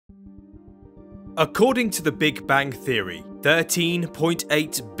According to the Big Bang Theory,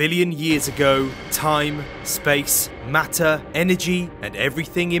 13.8 billion years ago, time, space, matter, energy, and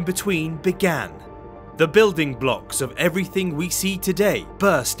everything in between began. The building blocks of everything we see today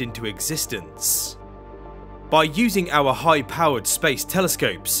burst into existence. By using our high-powered space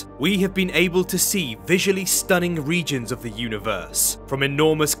telescopes, we have been able to see visually stunning regions of the universe, from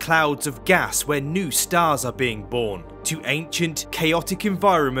enormous clouds of gas where new stars are being born, to ancient, chaotic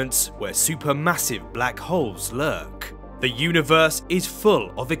environments where supermassive black holes lurk. The universe is full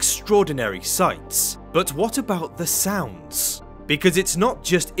of extraordinary sights, but what about the sounds? Because it's not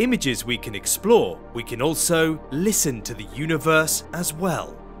just images we can explore, we can also listen to the universe as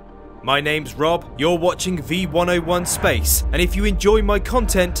well. My name's Rob, you're watching V101 Space, and if you enjoy my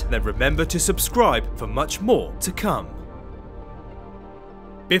content, then remember to subscribe for much more to come.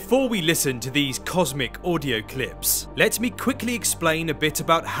 Before we listen to these cosmic audio clips, let me quickly explain a bit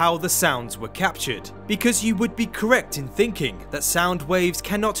about how the sounds were captured, because you would be correct in thinking that sound waves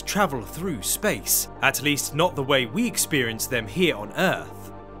cannot travel through space, at least not the way we experience them here on Earth.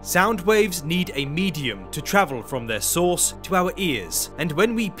 Sound waves need a medium to travel from their source to our ears, and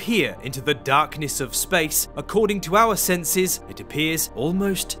when we peer into the darkness of space, according to our senses, it appears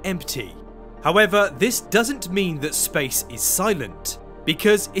almost empty. However, this doesn't mean that space is silent,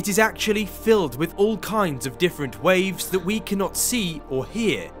 because it is actually filled with all kinds of different waves that we cannot see or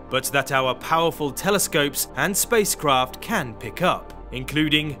hear, but that our powerful telescopes and spacecraft can pick up,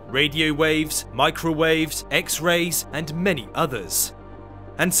 including radio waves, microwaves, X-rays, and many others.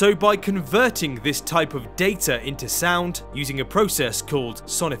 And so by converting this type of data into sound, using a process called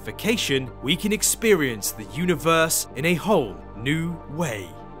sonification, we can experience the universe in a whole new way.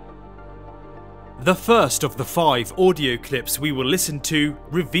 The first of the 5 audio clips we will listen to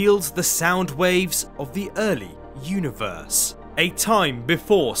reveals the sound waves of the early universe. A time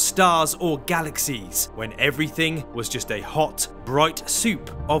before stars or galaxies, when everything was just a hot, bright soup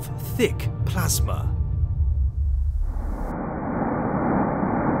of thick plasma.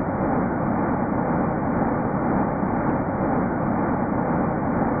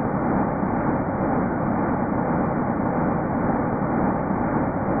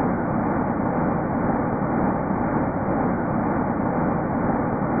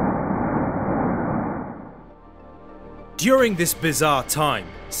 During this bizarre time,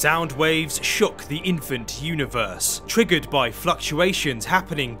 sound waves shook the infant universe, triggered by fluctuations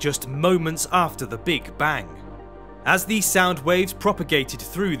happening just moments after the Big Bang. As these sound waves propagated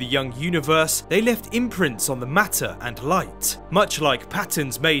through the young universe, they left imprints on the matter and light, much like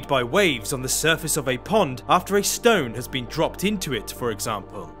patterns made by waves on the surface of a pond after a stone has been dropped into it, for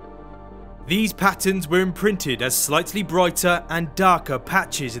example. These patterns were imprinted as slightly brighter and darker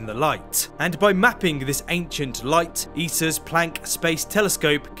patches in the light, and by mapping this ancient light, ESA's Planck Space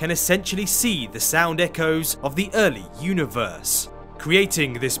Telescope can essentially see the sound echoes of the early universe,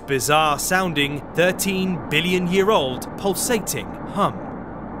 creating this bizarre sounding 13 billion year old pulsating hum.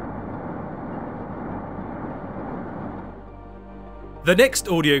 The next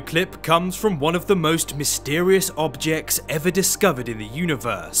audio clip comes from one of the most mysterious objects ever discovered in the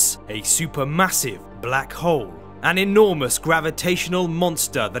universe, a supermassive black hole. An enormous gravitational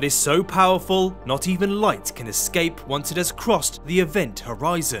monster that is so powerful, not even light can escape once it has crossed the event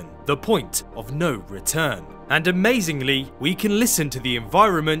horizon, the point of no return. And amazingly, we can listen to the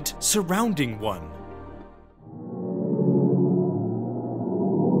environment surrounding one.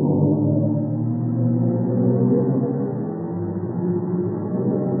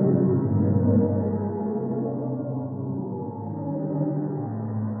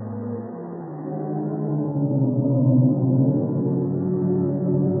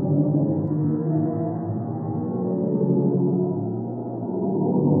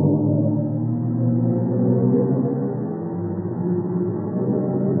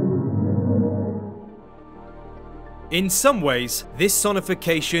 In some ways, this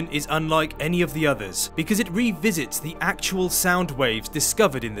sonification is unlike any of the others because it revisits the actual sound waves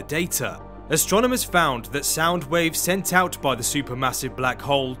discovered in the data. Astronomers found that sound waves sent out by the supermassive black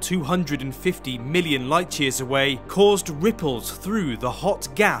hole 250 million light-years away caused ripples through the hot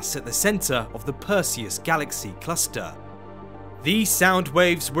gas at the center of the Perseus galaxy cluster. These sound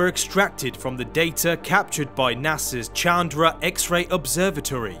waves were extracted from the data captured by NASA's Chandra X-ray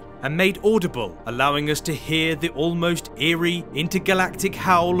Observatory and made audible, allowing us to hear the almost eerie intergalactic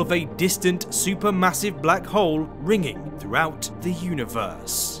howl of a distant supermassive black hole ringing throughout the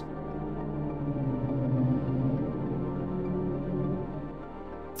universe.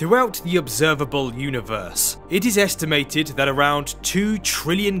 Throughout the observable universe, it is estimated that around 2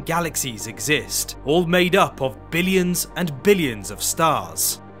 trillion galaxies exist, all made up of billions and billions of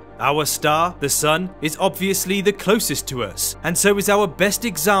stars. Our star, the Sun, is obviously the closest to us, and so is our best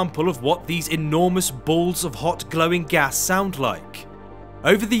example of what these enormous balls of hot glowing gas sound like.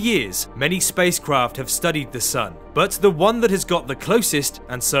 Over the years, many spacecraft have studied the Sun, but the one that has got the closest,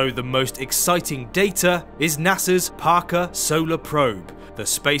 and so the most exciting data, is NASA's Parker Solar Probe, the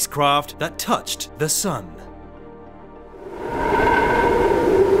spacecraft that touched the Sun.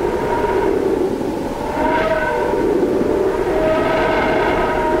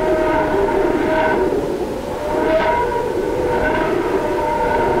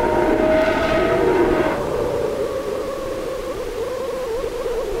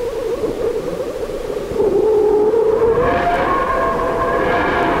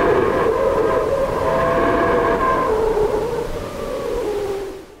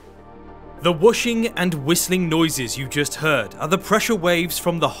 The whooshing and whistling noises you just heard are the pressure waves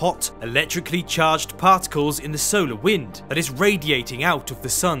from the hot, electrically charged particles in the solar wind that is radiating out of the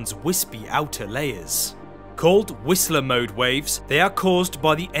Sun's wispy outer layers. Called Whistler mode waves, they are caused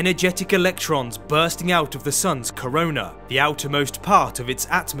by the energetic electrons bursting out of the Sun's corona, the outermost part of its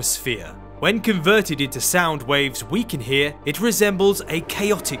atmosphere. When converted into sound waves we can hear, it resembles a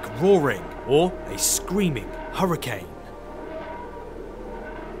chaotic roaring or a screaming hurricane.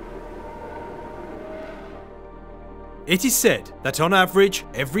 It is said that on average,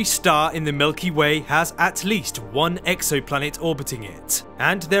 every star in the Milky Way has at least one exoplanet orbiting it,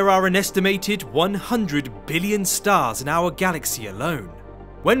 and there are an estimated 100 billion stars in our galaxy alone.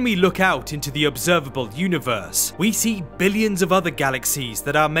 When we look out into the observable universe, we see billions of other galaxies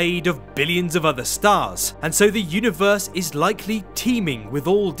that are made of billions of other stars, and so the universe is likely teeming with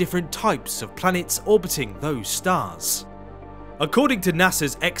all different types of planets orbiting those stars. According to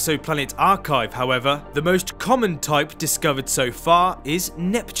NASA's Exoplanet Archive, however, the most common type discovered so far is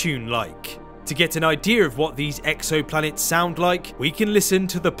Neptune-like. To get an idea of what these exoplanets sound like, we can listen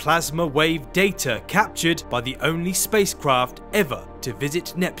to the plasma wave data captured by the only spacecraft ever to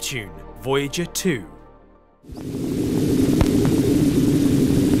visit Neptune, Voyager 2.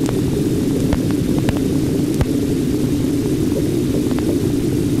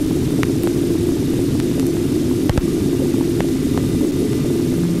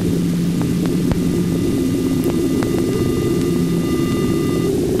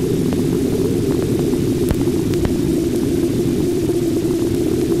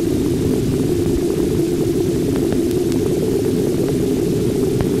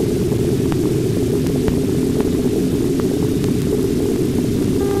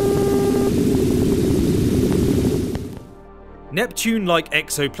 Neptune-like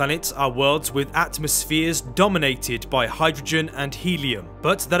exoplanets are worlds with atmospheres dominated by hydrogen and helium,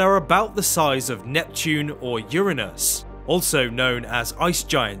 but that are about the size of Neptune or Uranus, also known as ice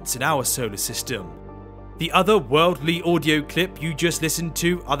giants in our solar system. The other worldly audio clip you just listened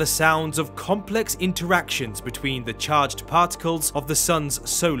to are the sounds of complex interactions between the charged particles of the Sun's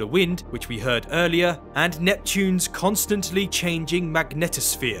solar wind, which we heard earlier, and Neptune's constantly changing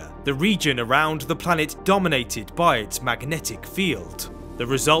magnetosphere, the region around the planet dominated by its magnetic field. The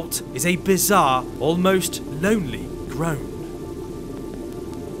result is a bizarre, almost lonely groan.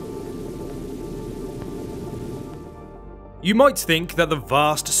 You might think that the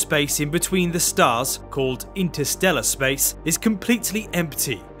vast space in between the stars, called interstellar space, is completely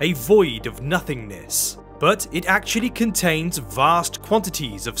empty, a void of nothingness. But it actually contains vast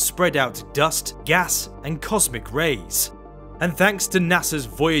quantities of spread out dust, gas, and cosmic rays. And thanks to NASA's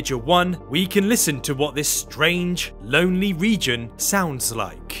Voyager 1, we can listen to what this strange, lonely region sounds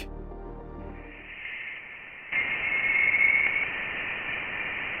like.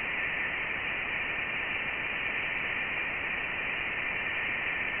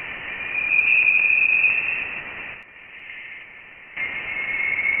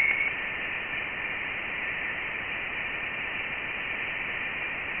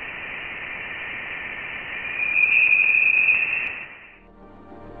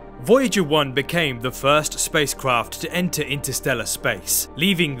 Voyager 1 became the first spacecraft to enter interstellar space,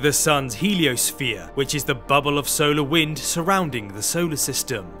 leaving the Sun's heliosphere, which is the bubble of solar wind surrounding the solar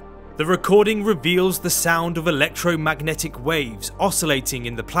system. The recording reveals the sound of electromagnetic waves oscillating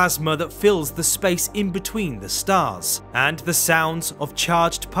in the plasma that fills the space in between the stars, and the sounds of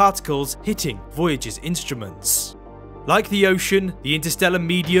charged particles hitting Voyager's instruments. Like the ocean, the interstellar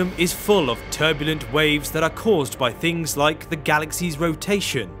medium is full of turbulent waves that are caused by things like the galaxy's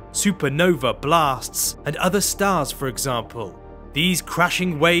rotation, supernova blasts, and other stars, for example. These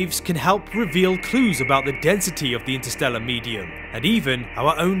crashing waves can help reveal clues about the density of the interstellar medium, and even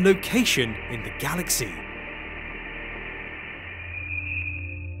our own location in the galaxy.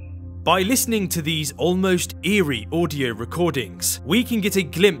 By listening to these almost eerie audio recordings, we can get a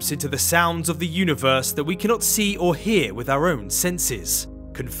glimpse into the sounds of the universe that we cannot see or hear with our own senses,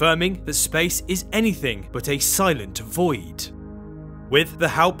 confirming that space is anything but a silent void. With the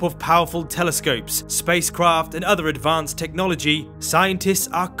help of powerful telescopes, spacecraft, and other advanced technology, scientists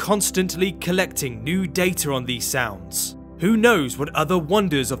are constantly collecting new data on these sounds. Who knows what other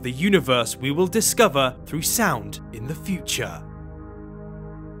wonders of the universe we will discover through sound in the future?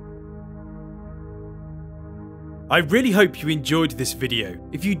 I really hope you enjoyed this video.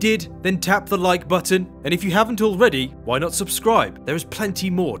 If you did, then tap the like button, and if you haven't already, why not subscribe? There is plenty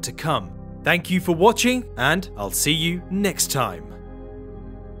more to come. Thank you for watching, and I'll see you next time.